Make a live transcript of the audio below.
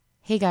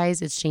Hey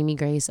guys, it's Jamie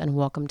Grace, and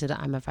welcome to the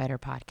I'm a Fighter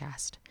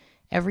podcast.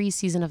 Every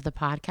season of the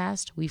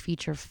podcast, we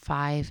feature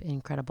 5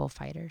 incredible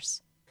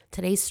fighters.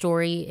 Today's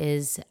story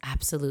is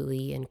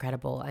absolutely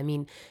incredible. I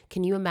mean,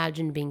 can you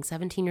imagine being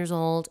 17 years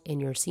old in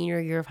your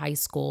senior year of high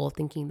school,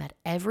 thinking that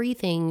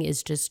everything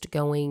is just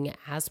going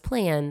as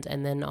planned,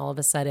 and then all of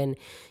a sudden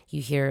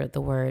you hear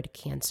the word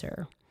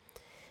cancer?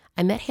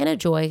 I met Hannah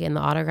Joy in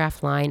the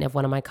autograph line of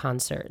one of my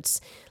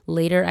concerts.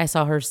 Later, I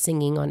saw her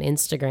singing on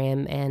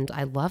Instagram and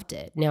I loved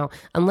it. Now,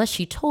 unless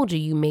she told you,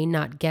 you may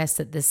not guess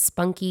that this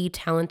spunky,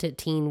 talented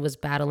teen was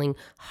battling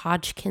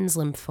Hodgkin's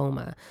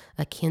lymphoma,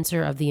 a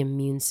cancer of the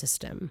immune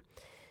system.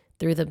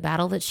 Through the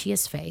battle that she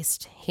has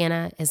faced,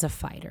 Hannah is a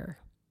fighter.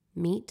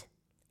 Meet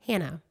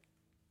Hannah.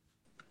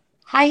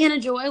 Hi, Hannah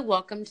Joy.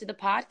 Welcome to the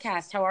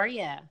podcast. How are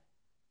you?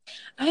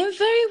 I'm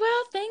very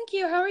well, thank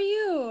you. How are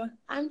you?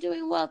 I'm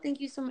doing well. Thank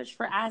you so much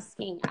for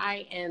asking.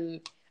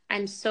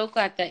 I'm so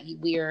glad that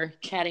we are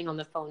chatting on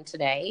the phone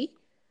today.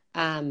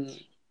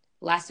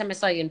 Last time I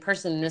saw you in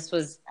person, this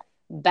was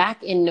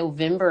back in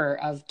November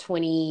of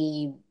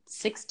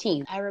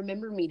 2016. I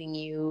remember meeting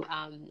you,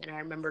 and I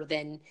remember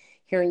then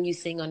hearing you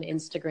sing on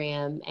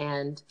Instagram.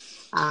 And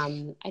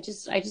I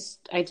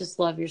just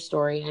love your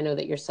story. I know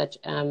that you're such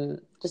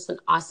just an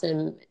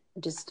awesome,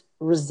 just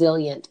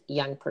resilient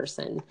young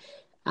person.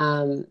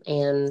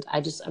 And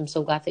I'm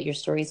so glad that your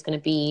story is going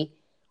to be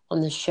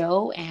on the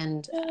show.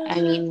 And I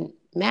mean,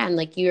 man,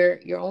 like you're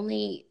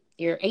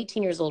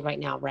 18 years old right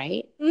now,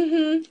 right?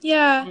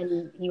 Yeah.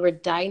 And you were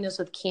diagnosed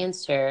with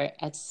cancer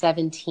at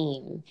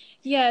 17.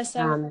 Yes,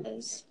 I Um,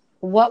 was.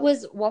 what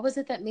was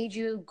it that made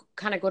you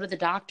kind of go to the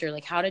doctor?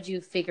 Like, how did you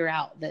figure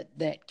out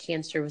that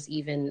cancer was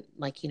even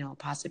like, a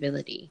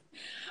possibility?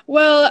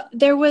 Well,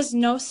 there was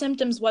no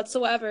symptoms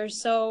whatsoever.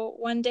 So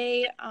one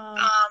day,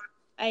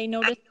 I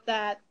noticed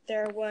that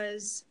there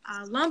was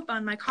a lump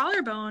on my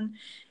collarbone,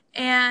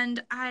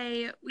 and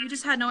we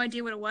just had no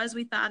idea what it was.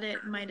 We thought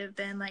it might have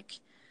been like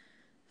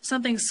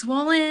something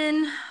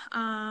swollen.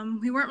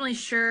 We weren't really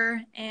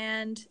sure,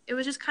 and it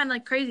was just kind of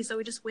like crazy. So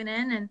we just went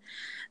in, and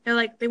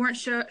they weren't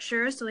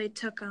sure, so they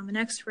took an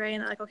X-ray,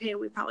 and they're like, okay,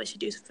 we probably should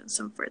do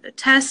some further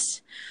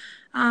tests.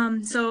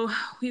 So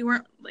we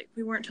weren't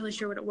totally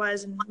sure what it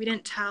was, and we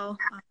didn't tell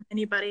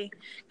anybody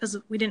because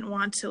we didn't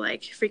want to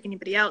like freak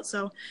anybody out.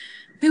 So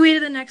we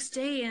waited the next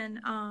day, and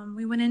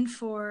we went in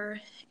for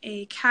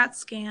a CAT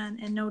scan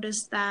and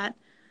noticed that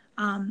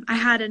I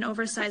had an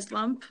oversized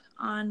lump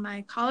on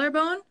my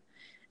collarbone.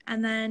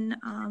 And then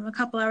a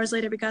couple hours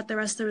later, we got the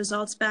rest of the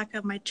results back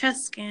of my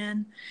chest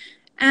scan,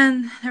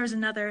 and there was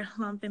another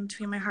lump in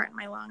between my heart and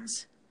my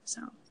lungs.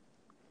 So.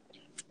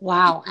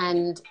 Wow.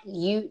 And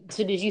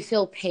did you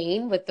feel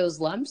pain with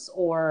those lumps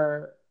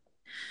or?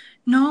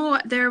 No,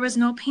 there was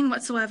no pain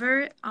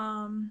whatsoever.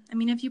 I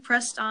mean, if you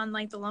pressed on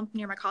like the lump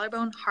near my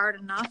collarbone hard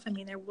enough, I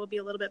mean, there will be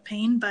a little bit of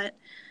pain, but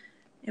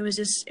it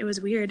was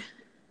weird.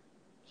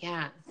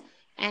 Yeah.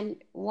 And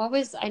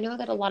I know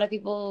that a lot of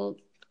people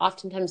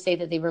oftentimes say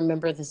that they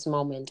remember this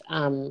moment.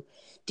 Do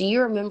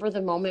you remember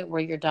the moment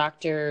where your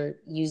doctor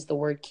used the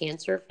word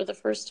cancer for the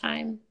first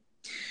time?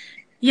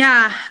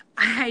 Yeah,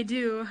 I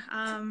do.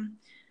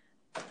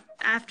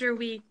 After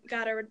we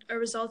got our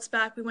results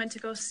back, we went to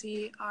go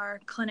see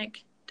our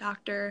clinic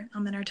doctor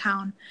in our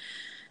town.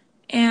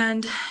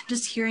 And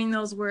just hearing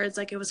those words,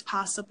 like it was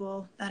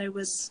possible that it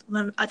was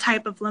a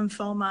type of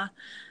lymphoma,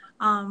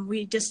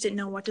 we just didn't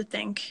know what to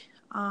think.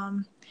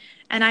 And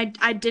I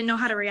didn't know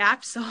how to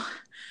react, so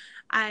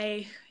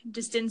I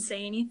just didn't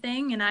say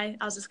anything. And I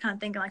was just kind of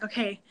thinking like,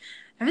 okay,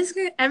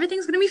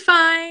 everything's gonna be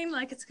fine.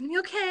 Like it's gonna be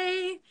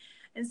okay.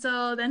 And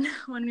so then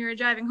when we were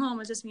driving home, it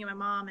was just me and my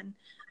mom, and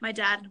my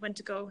dad went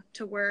to go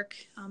to work,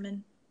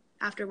 and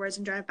afterwards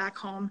and drive back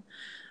home.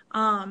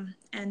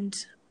 And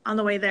on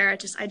the way there,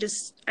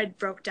 I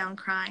broke down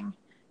crying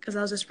because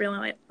I was just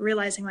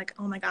realizing like,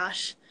 oh my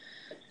gosh,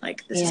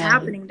 like this is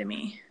happening to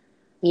me.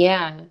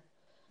 Yeah.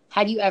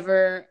 Had you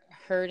ever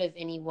heard of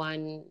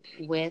anyone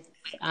with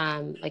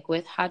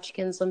with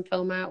Hodgkin's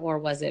lymphoma, or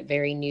was it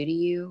very new to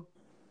you?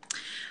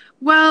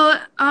 Well,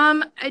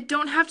 I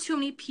don't have too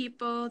many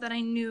people that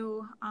I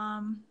knew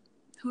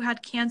who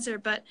had cancer,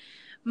 but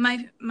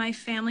my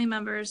family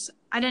members,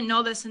 I didn't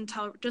know this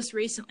until just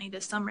recently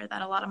this summer,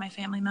 that a lot of my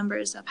family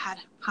members have had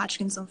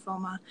Hodgkin's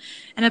lymphoma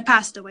and have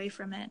passed away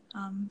from it.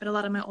 But a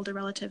lot of my older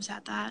relatives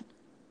had that.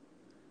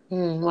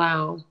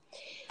 Wow.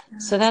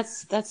 So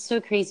that's so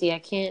crazy. I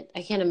can't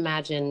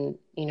imagine,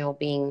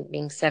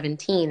 being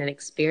 17 and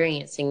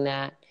experiencing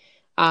that.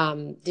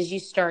 Did you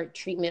start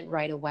treatment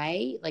right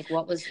away? Like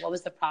what was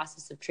the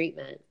process of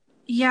treatment?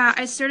 Yeah,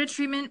 I started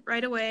treatment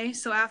right away.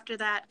 So after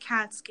that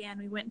CAT scan,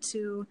 we went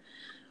to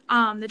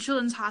the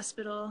Children's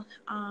Hospital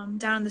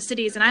down in the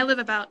cities, and I live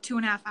about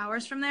 2.5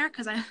 hours from there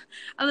because I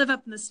live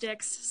up in the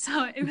sticks,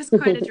 so it was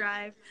quite a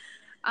drive.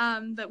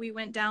 But we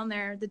went down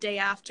there the day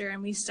after,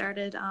 and we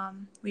started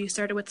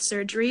with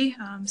surgery.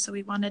 So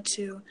we wanted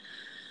to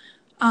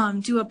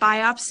do a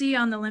biopsy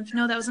on the lymph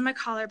node that was in my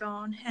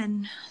collarbone,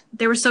 and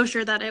they were so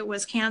sure that it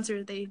was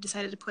cancer, they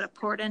decided to put a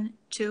port in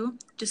too,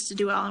 just to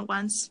do it all at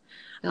once.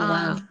 Oh,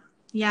 wow.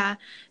 Yeah.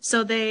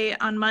 So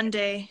on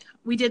Monday,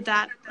 we did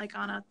that like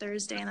on a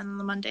Thursday, and then on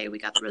the Monday we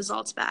got the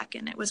results back,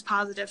 and it was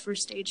positive for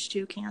stage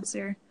 2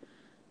 cancer.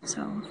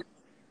 So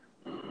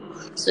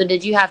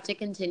did you have to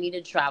continue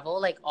to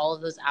travel like all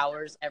of those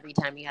hours every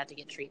time you had to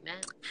get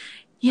treatment?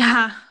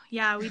 Yeah,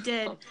 we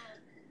did.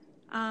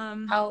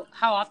 How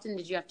often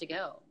did you have to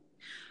go?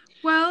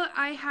 Well,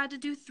 I had to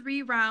do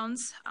 3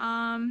 rounds.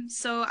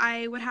 So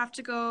I would have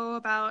to go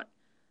about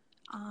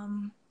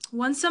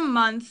once a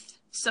month.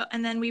 So,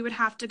 and then we would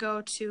have to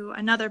go to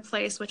another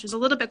place, which is a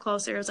little bit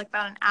closer. It was like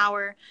about an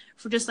hour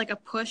for just like a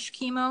push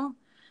chemo,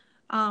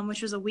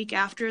 which was a week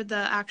after the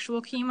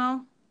actual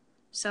chemo.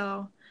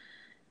 So,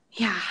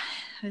 yeah,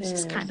 it was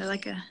just kind of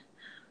like a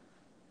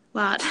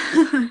lot.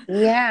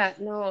 Yeah,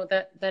 no,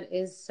 that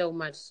is so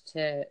much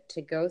to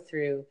go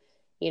through,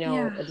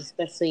 Yeah.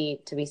 especially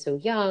to be so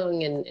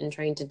young and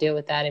trying to deal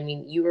with that. I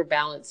mean, you were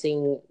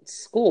balancing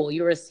school.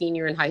 You were a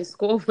senior in high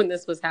school when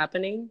this was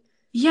happening.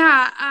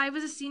 Yeah, I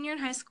was a senior in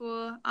high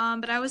school,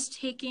 but I was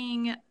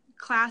taking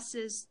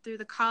classes through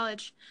the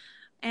college,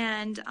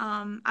 and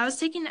I think I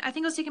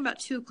was taking about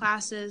 2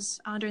 classes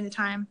during the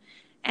time.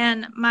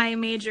 And my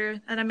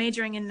major that I'm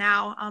majoring in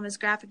now is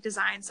graphic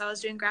design. So I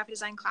was doing graphic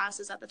design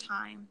classes at the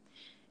time.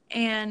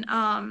 And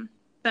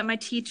but my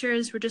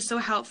teachers were just so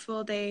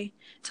helpful. They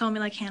told me,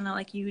 like, Hannah,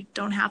 like, you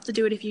don't have to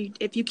do it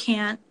if you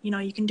can't,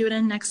 you can do it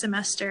in next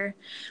semester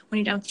when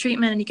you're done with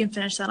treatment, and you can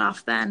finish that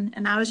off then.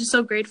 And I was just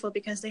so grateful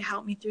because they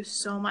helped me through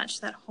so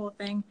much, that whole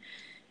thing.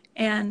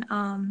 And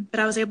but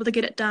I was able to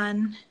get it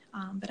done.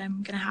 But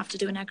I'm gonna have to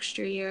do an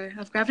extra year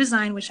of graphic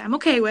design, which I'm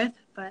okay with,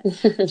 but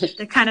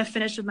to kind of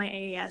finish with my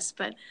AAS.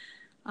 But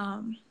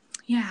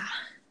yeah.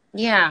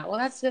 Yeah, well,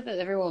 that's good that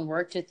everyone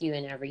worked with you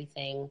and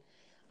everything.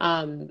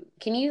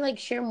 Can you like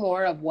share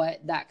more of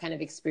what that kind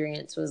of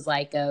experience was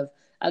like of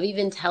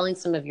even telling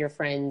some of your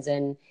friends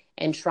and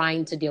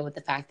trying to deal with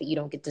the fact that you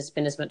don't get to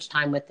spend as much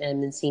time with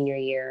them in senior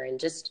year and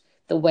just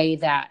the way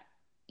that,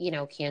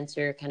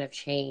 cancer kind of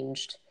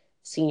changed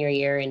senior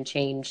year and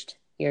changed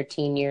your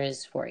teen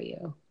years for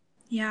you?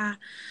 Yeah.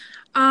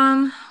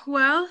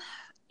 Well,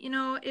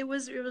 it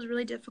was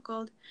really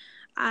difficult.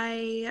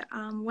 I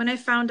when I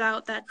found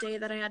out that day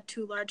that I had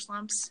 2 large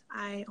lumps,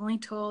 I only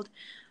told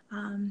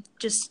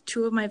just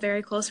 2 of my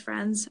very close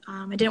friends.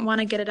 I didn't want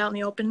to get it out in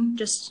the open.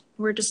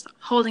 We're just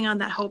holding on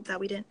that hope that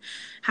we didn't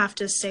have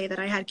to say that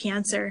I had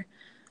cancer.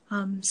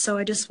 So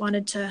I just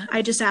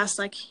asked,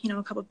 like,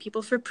 a couple of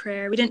people for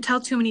prayer. We didn't tell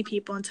too many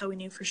people until we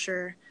knew for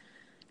sure.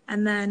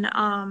 And then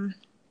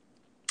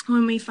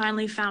when we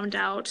finally found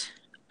out,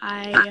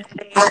 I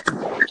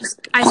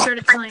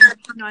started telling,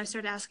 I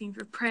started asking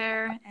for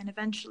prayer, and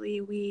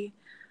eventually we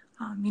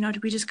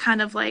just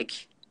kind of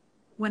like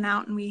went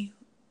out, and we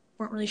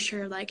weren't really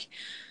sure like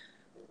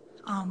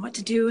what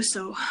to do.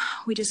 So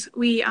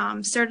we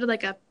started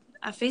like a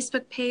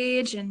Facebook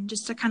page, and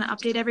just to kind of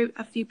update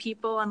a few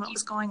people on what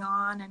was going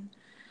on.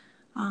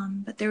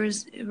 And but there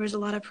was a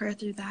lot of prayer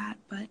through that,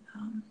 but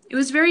it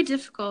was very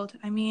difficult.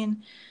 I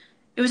mean,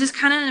 it was just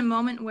kind of in a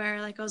moment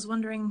where, like, I was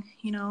wondering,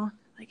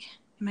 like,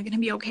 am I going to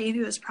be okay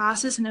through this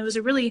process? And it was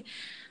a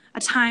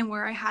time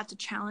where I had to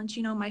challenge,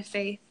 my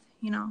faith,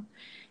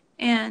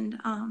 and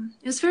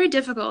it was very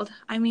difficult.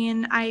 I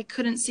mean, I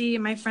couldn't see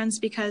my friends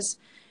because,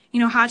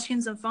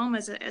 Hodgkin's lymphoma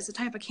is a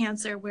type of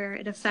cancer where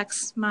it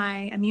affects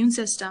my immune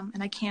system,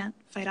 and I can't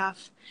fight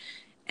off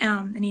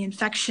any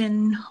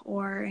infection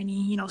or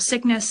any,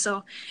 sickness.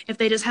 So if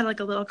they just had like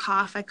a little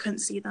cough, I couldn't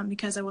see them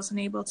because I wasn't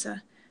able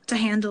to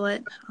handle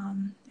it.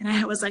 And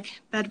I was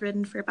like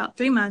bedridden for about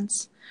 3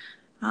 months.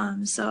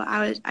 So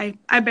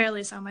I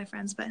barely saw my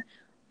friends, but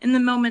in the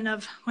moment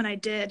of when I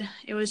did,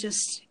 it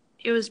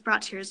was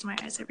brought tears to my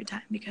eyes every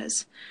time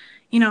because,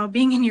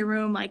 being in your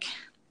room, like,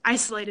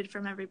 isolated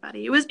from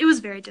everybody, it was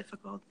very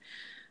difficult.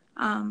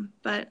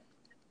 But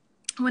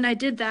when I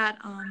did that,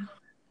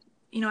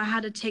 I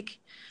had to take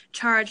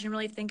charge and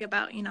really think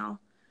about,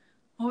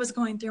 what was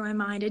going through my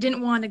mind. I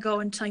didn't want to go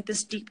into like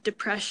this deep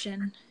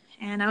depression,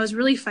 and I was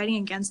really fighting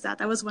against that.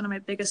 That was one of my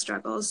biggest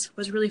struggles,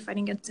 was really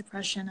fighting against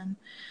depression.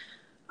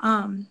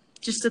 And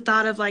just the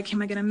thought of, like,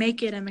 am I going to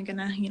make it? Am I going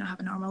to, have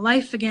a normal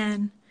life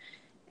again?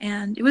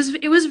 And it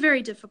was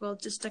very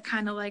difficult just to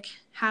kind of like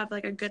have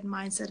like a good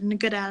mindset and a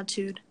good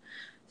attitude.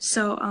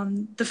 So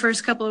the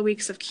first couple of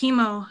weeks of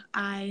chemo,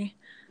 I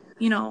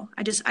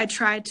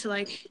tried to,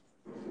 like,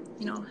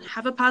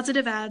 have a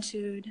positive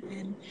attitude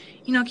and,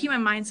 keep my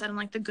mindset on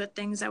like the good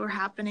things that were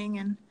happening.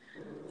 And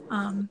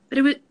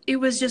but it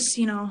was just,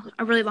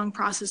 a really long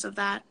process of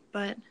that.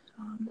 But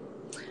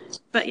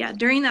yeah,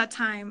 during that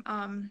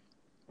time,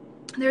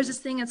 there's this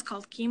thing, it's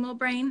called chemo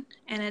brain,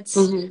 and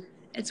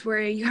it's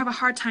where you have a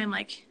hard time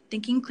like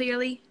thinking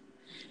clearly.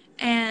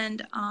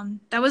 And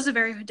that was the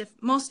very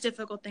most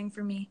difficult thing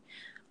for me.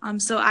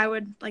 So I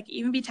would like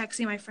even be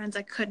texting my friends,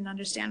 I couldn't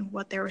understand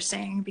what they were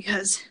saying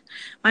because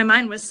my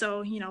mind was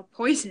so,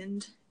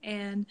 poisoned.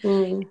 And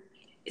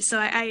so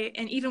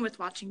and even with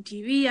watching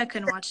TV, I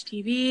couldn't watch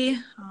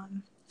TV.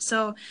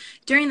 So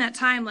during that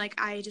time, like,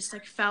 I just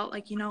like felt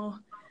like,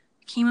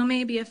 chemo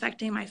may be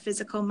affecting my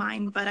physical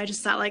mind, but I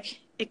just thought like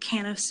it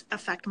can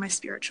affect my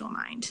spiritual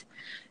mind.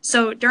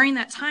 So during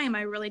that time,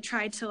 I really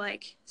tried to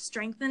like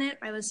strengthen it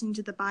by listening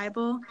to the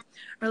Bible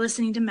or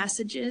listening to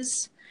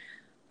messages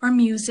or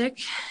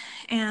music.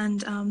 And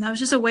that was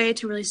just a way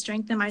to really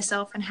strengthen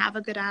myself and have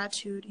a good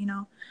attitude, you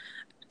know,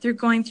 through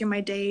going through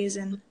my days.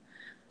 And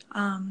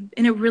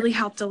it really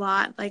helped a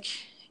lot. Like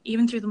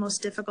even through the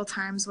most difficult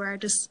times where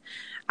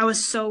I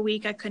was so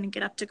weak, I couldn't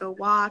get up to go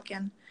walk.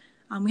 And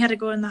we had to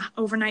go in the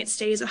overnight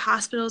stays at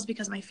hospitals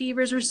because my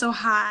fevers were so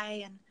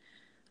high. And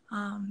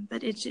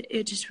but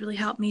it just really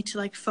helped me to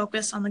like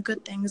focus on the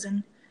good things.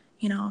 And,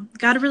 you know,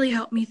 God really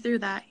helped me through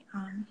that.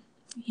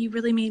 He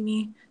really made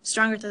me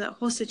stronger through that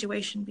whole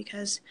situation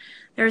because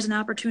there was an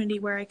opportunity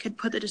where I could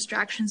put the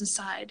distractions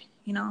aside,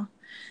 you know,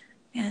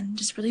 and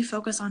just really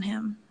focus on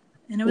him.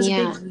 And it was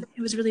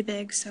it was really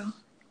big. So,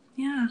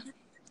 yeah.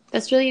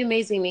 That's really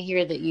amazing to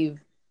hear that you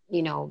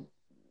know,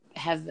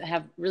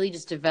 have really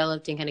just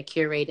developed and kind of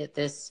curated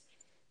this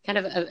kind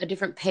of a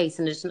different pace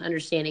and just an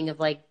understanding of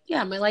like,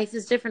 yeah, my life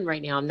is different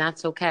right now and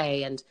that's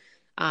okay. And,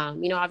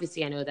 you know,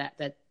 obviously I know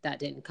that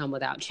didn't come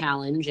without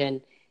challenge,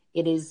 and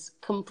it is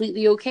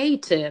completely okay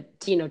to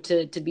you know,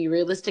 to be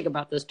realistic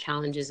about those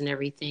challenges and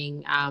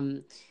everything.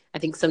 I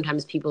think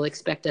sometimes people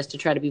expect us to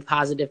try to be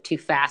positive too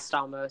fast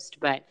almost,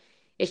 but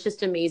it's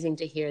just amazing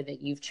to hear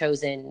that you've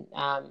chosen,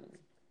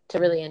 to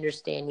really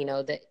understand, you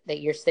know,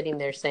 that you're sitting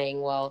there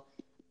saying, well,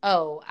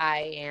 oh,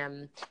 I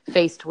am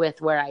faced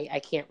with where I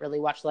can't really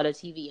watch a lot of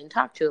TV and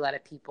talk to a lot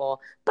of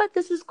people, but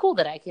this is cool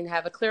that I can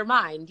have a clear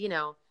mind, you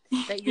know,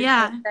 that you're,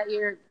 Yeah.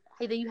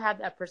 that you have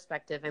that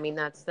perspective. I mean,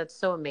 that's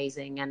so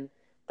amazing. And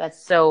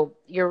that's so,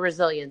 your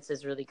resilience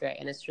is really great.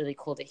 And it's really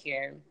cool to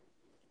hear,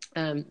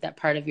 that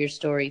part of your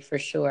story for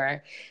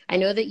sure. I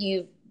know that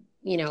you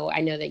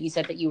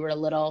said that you were a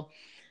little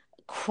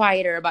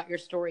quieter about your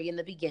story in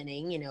the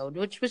beginning, you know,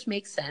 which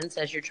makes sense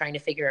as you're trying to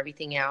figure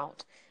everything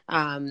out.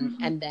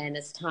 And then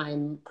as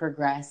time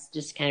progressed,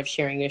 just kind of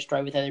sharing your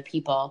story with other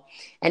people.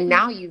 And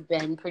now you've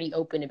been pretty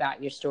open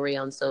about your story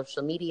on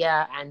social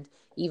media and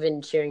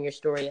even sharing your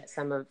story at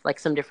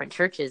some different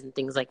churches and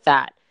things like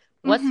that.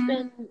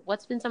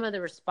 What's been some of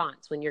the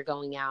response when you're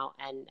going out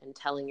and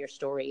telling your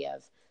story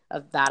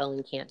of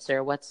battling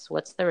cancer? What's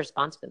the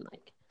response been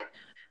like?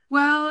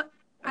 Well,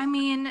 I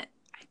mean,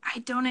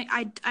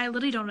 I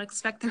literally don't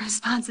expect the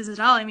responses at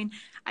all. I mean,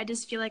 I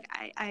just feel like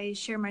I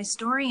share my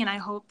story, and I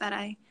hope that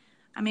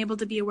I'm able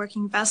to be a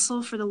working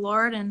vessel for the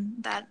Lord,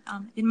 and that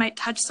it might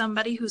touch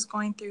somebody who's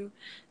going through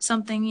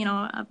something, you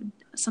know,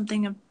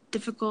 something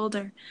difficult.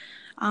 Or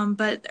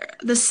but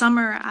this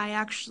summer I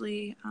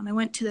actually I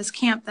went to this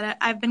camp that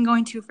I've been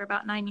going to for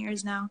about 9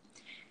 years now.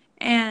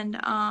 And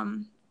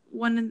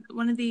one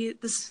of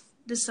this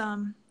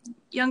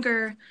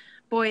younger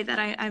boy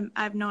that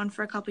I've known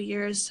for a couple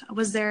years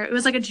was there. It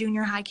was like a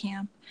junior high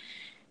camp,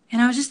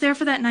 and I was just there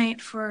for that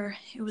night.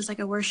 It was like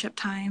a worship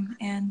time,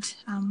 and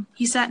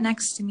he sat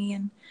next to me,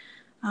 and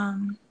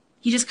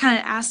he just kind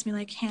of asked me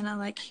like, Hannah,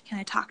 like, can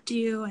I talk to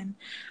you? And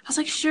I was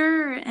like,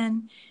 sure.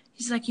 And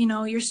he's like, you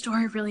know, your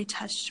story really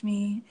touched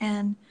me,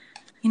 and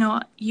you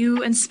know,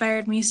 you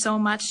inspired me so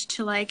much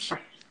to like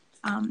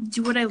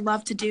do what I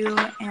love to do,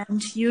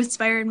 and you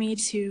inspired me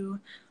to.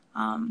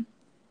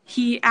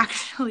 He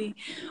actually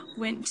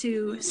went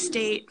to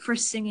state for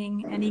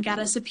singing, and he got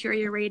a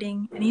superior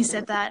rating. And he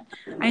said that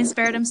I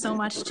inspired him so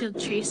much to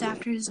chase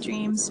after his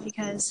dreams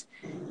because,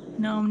 you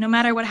know, no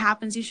matter what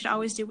happens, you should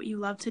always do what you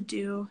love to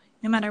do,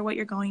 no matter what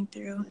you're going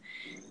through.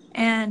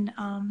 And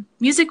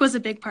music was a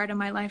big part of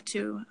my life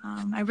too.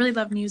 I really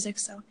love music,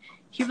 so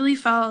he really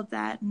followed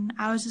that, and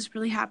I was just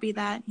really happy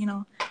that, you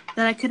know,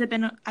 that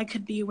I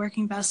could be a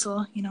working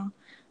vessel, you know,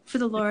 for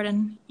the Lord,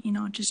 and, you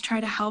know, just try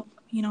to help,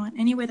 you know, in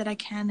any way that I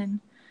can, and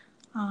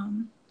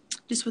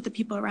just with the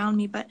people around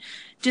me. But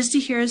just to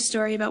hear his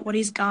story about what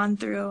he's gone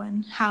through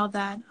and how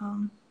that,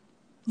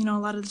 you know, a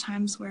lot of the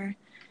times where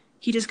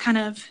he just kind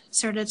of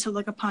started to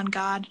look upon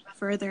God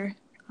further.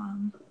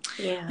 And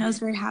I was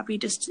very happy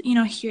just to, you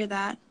know, hear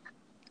that.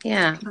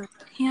 Yeah. But,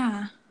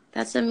 yeah.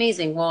 That's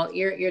amazing. Well,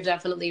 you're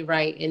definitely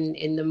right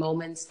in the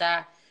moments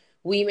that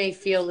we may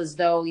feel as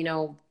though, you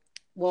know,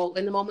 well,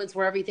 in the moments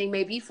where everything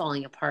may be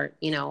falling apart,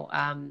 you know,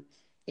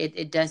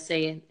 it does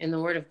say in the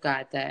Word of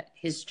God that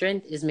His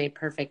strength is made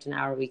perfect in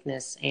our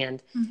weakness,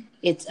 and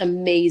it's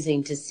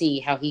amazing to see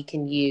how He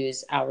can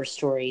use our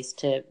stories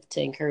to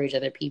encourage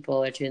other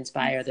people or to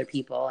inspire other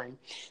people, and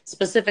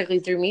specifically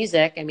through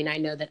music. I mean, I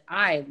know that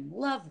I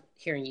love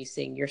hearing you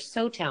sing. You're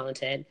so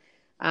talented.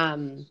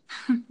 And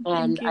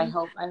I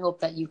hope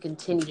that you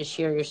continue to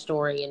share your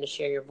story and to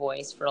share your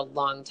voice for a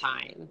long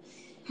time.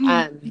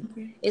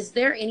 Is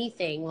there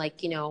anything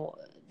like, you know,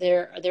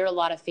 there are a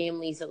lot of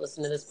families that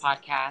listen to this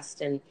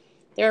podcast, and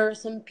there are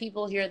some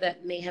people here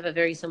that may have a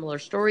very similar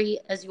story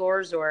as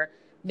yours, or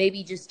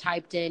maybe just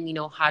typed in, you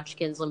know,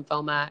 Hodgkin's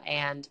lymphoma,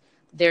 and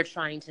they're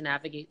trying to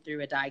navigate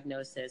through a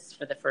diagnosis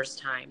for the first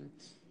time.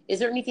 Is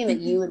there anything that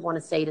you would want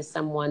to say to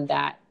someone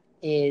that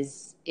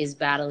is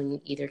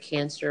battling either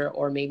cancer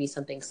or maybe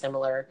something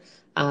similar,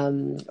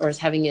 or is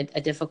having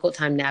a difficult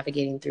time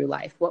navigating through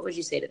life, what would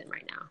you say to them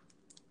right now?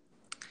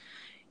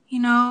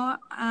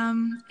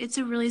 It's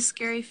a really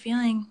scary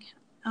feeling.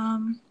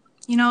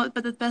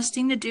 But the best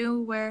thing to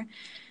do, where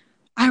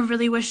I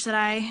really wish that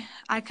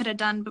I could have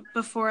done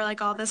before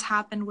like all this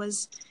happened,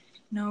 was,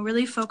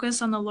 really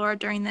focus on the Lord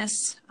during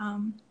this.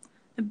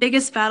 The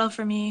biggest battle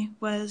for me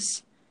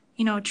was,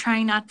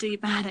 trying not to be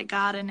mad at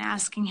God and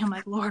asking him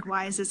like, Lord,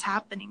 why is this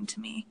happening to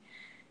me?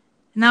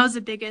 And that was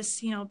the biggest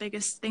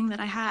thing that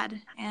I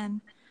had.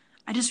 And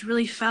I just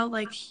really felt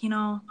like,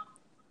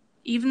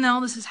 even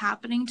though this is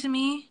happening to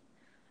me,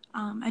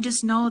 I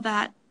just know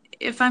that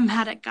if I'm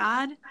mad at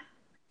God,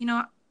 you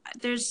know,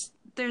 there's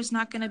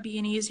not going to be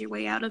an easier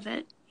way out of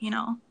it,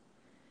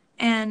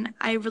 And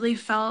I really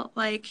felt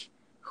like,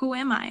 who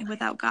am I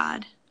without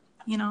God?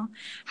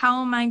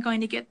 How am I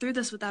going to get through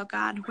this without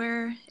God?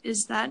 Where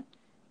is that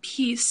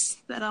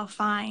peace that I'll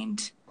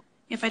find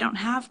if I don't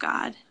have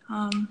God?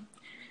 And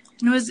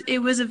it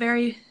was a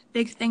very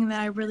big thing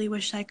that I really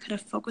wish I could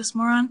have focused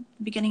more on at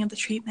the beginning of the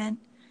treatment.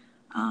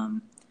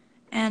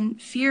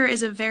 And fear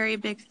is a very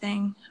big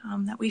thing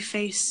that we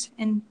face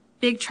in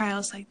big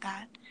trials like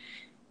that.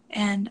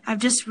 And I've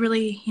just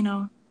really,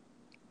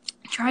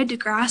 tried to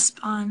grasp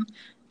on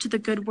to the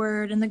good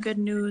word and the good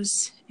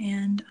news.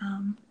 And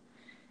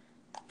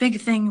big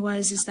thing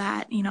is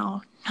that,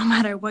 no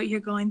matter what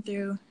you're going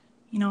through,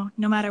 no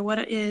matter what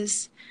it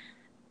is,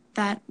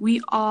 that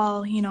we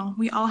all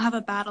have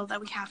a battle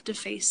that we have to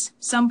face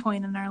some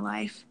point in our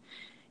life.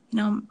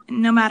 No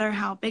matter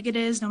how big it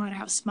is, no matter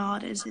how small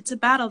it is, it's a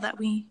battle that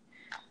we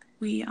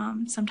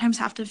sometimes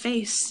have to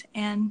face.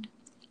 And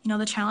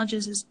the challenge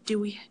is do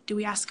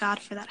we ask God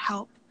for that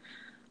help?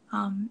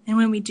 And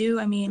when we do,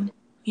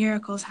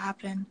 miracles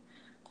happen.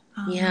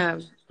 Yeah,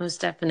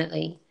 most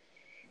definitely.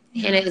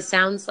 Yeah. And it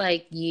sounds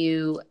like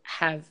you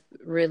have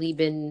really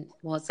been,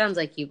 well, it sounds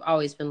like you've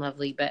always been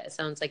lovely, but it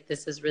sounds like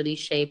this has really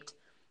shaped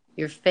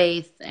your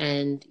faith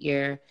and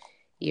your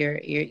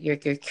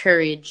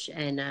courage,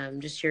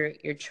 and just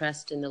your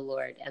trust in the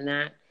Lord.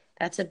 And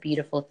that's a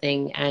beautiful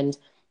thing. And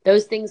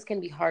those things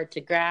can be hard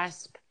to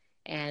grasp.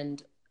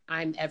 And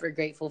I'm ever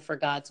grateful for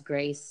God's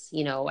grace,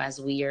 as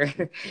we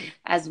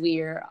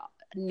are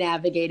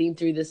navigating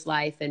through this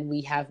life, and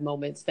we have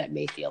moments that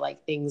may feel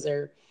like things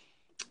are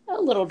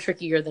a little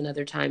trickier than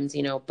other times,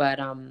 but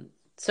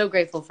so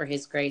grateful for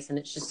his grace. And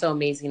it's just so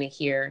amazing to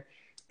hear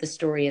the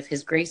story of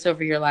his grace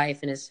over your life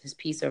and his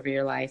peace over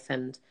your life.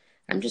 And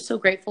I'm just so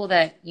grateful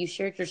that you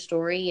shared your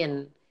story.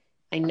 And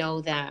I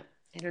know that,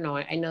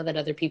 I know that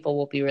other people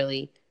will be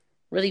really,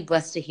 really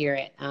blessed to hear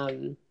it.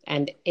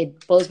 And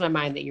it blows my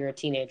mind that you're a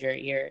teenager.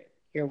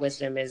 Your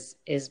wisdom is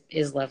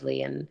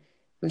lovely. And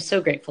I'm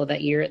so grateful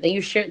that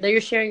you're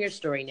sharing your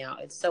story now.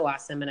 It's so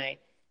awesome. And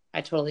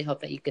I totally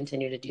hope that you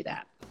continue to do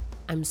that.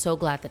 I'm so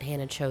glad that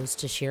Hannah chose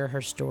to share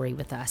her story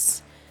with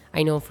us.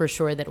 I know for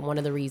sure that one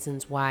of the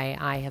reasons why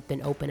I have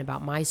been open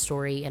about my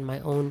story and my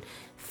own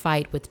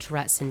fight with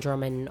Tourette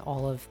syndrome and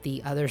all of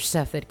the other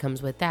stuff that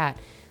comes with that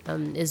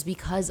is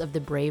because of the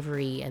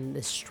bravery and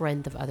the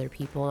strength of other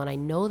people. And I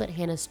know that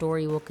Hannah's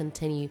story will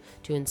continue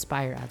to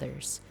inspire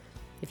others.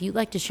 If you'd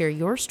like to share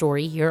your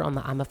story here on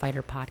the I'm a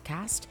Fighter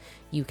podcast,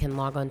 you can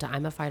log on to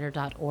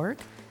imafighter.org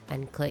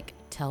and click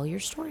Tell Your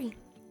Story.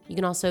 You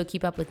can also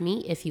keep up with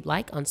me if you'd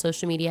like on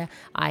social media.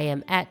 I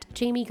am at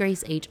Jamie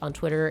Grace H on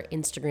Twitter,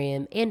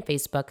 Instagram, and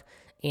Facebook,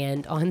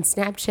 and on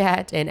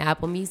Snapchat and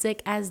Apple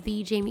Music as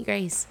the Jamie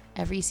Grace.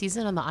 Every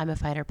season on the I'm a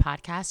Fighter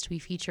podcast, we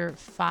feature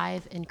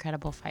 5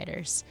 incredible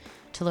fighters.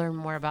 To learn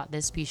more about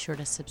this, be sure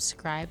to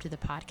subscribe to the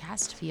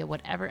podcast via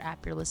whatever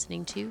app you're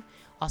listening to.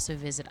 Also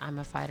visit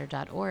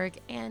imafighter.org,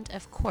 and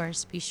of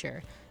course, be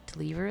sure to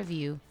leave a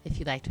review if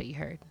you liked what you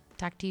heard.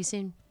 Talk to you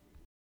soon.